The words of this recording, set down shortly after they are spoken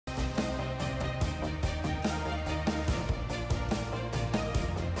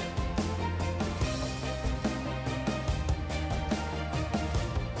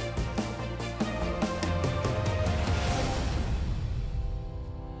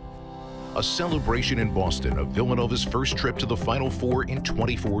a celebration in Boston of Villanova's first trip to the Final Four in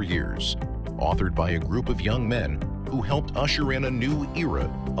 24 years, authored by a group of young men who helped usher in a new era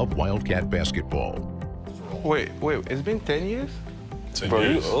of Wildcat basketball. Wait, it's been 10 years? 10 Bro,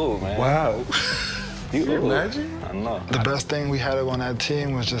 years. you old, man. Wow. You Can you old. imagine? I know. The best thing we had on that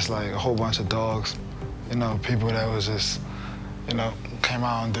team was just like a whole bunch of dogs. You know, people that was just, you know, came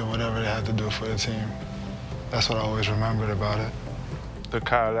out and did whatever they had to do for the team. That's what I always remembered about it. The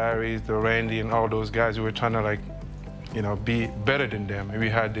Kyle Larrys, the Randy, and all those guys, we were trying to, like, you know, be better than them. And we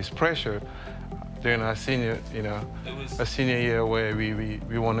had this pressure during our senior, a senior year where we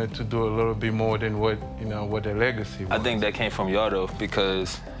wanted to do a little bit more than what, what their legacy was. I think that came from y'all, though,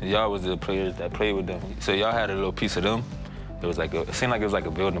 because y'all was the players that played with them. So y'all had a little piece of them. It was like it seemed like it was like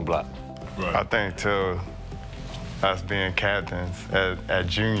a building block. Right. I think, too, us being captains at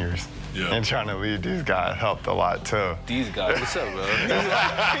juniors and trying to lead these guys helped a lot, too. These guys, what's up, bro? He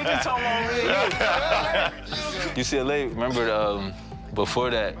just talking about me. UCLA, remember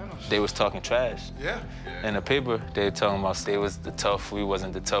before that, they was talking trash. Yeah. In the paper, they were talking about they was the tough, we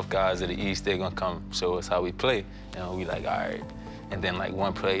wasn't the tough guys of the East. They're gonna come show us how we play. And we like, all right. And then like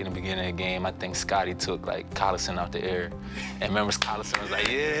one play in the beginning of the game, I think Scotty took like Collison out the air. And remember Collison was like,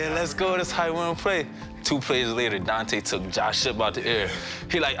 yeah, let's go, that's how we wanna play. 2 plays later, Dante took Josh Shipp out the air.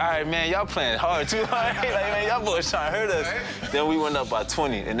 He like, all right, man, y'all playing hard too hard. He like, man, y'all boys trying to hurt us. Then we went up by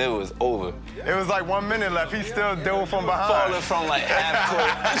 20 and it was over. It was like 1 minute left. He still dove from behind. Falling from like half court.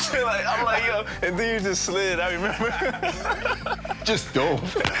 I'm like, yo, and then you just slid, I remember. Just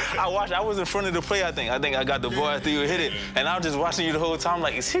dove. I was in front of the play, I think. I got the ball after you hit it. And I was just watching you the whole time,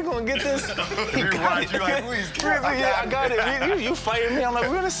 like, is he gonna get this? He got it. You like, please, I got it. You fighting me. I'm like,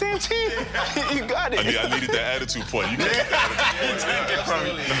 we're on the same team. You got it. I needed that attitude point. You can't get that attitude point.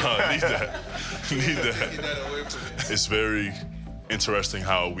 No, I need that. Need that. It's very interesting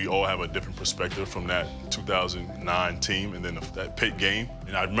how we all have a different perspective from that 2009 team and then that Pitt game.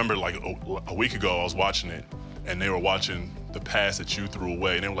 And I remember like a week ago, I was watching it, and they were watching the pass that you threw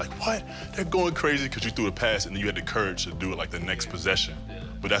away, and they were like, what? They're going crazy because you threw the pass, and then you had the courage to do it like the next possession.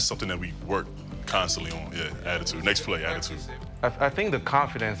 But that's something that we work constantly on, attitude. Next play, attitude. I think the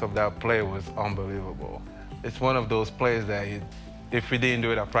confidence of that play was unbelievable. It's one of those plays that if we didn't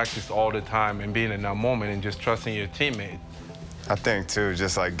do it at practice all the time and being in that moment and just trusting your teammate. I think, too,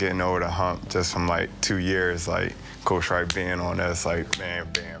 just like getting over the hump just from like 2 years, like Coach Wright being on us, like bam,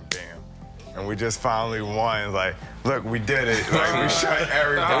 bam, bam. And we just finally won. Like, look, we did it. Like, we shut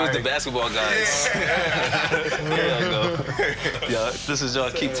everybody. That was the basketball guys. There you go. Yeah, this is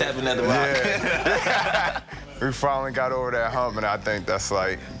y'all keep tapping at the rock. Yeah. We finally got over that hump, and I think that's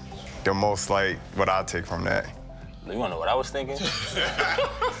like the most like what I take from that. You wanna know what I was thinking?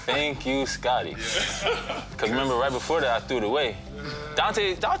 Thank you, Scotty. Because remember, right before that, I threw it away.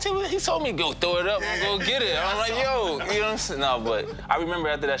 Dante, he told me, go throw it up, go get it. I'm like, yo, you know what I'm saying? No, but I remember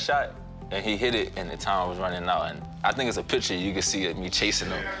after that shot, and he hit it, and the time was running out. And I think it's a picture, you can see it, me chasing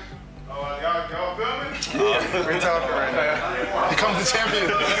him. Y'all filming? We're talking right now. Here comes the champion.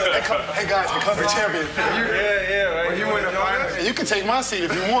 Hey guys, here comes the champion. Right. When you win the finals. You can take my seat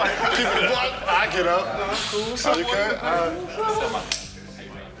if you want. Keep it block. I get up. Cool. So you good?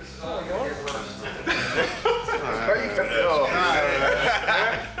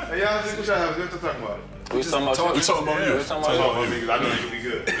 Y'all think what y'all have to talk about? We talking about you. We talking about you. We talking about you. I know you'll be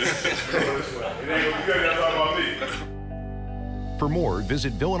good. It ain't gonna be good, y'all talking about me. For more,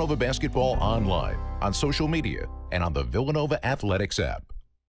 visit Villanova Basketball online, on social media, and on the Villanova Athletics app.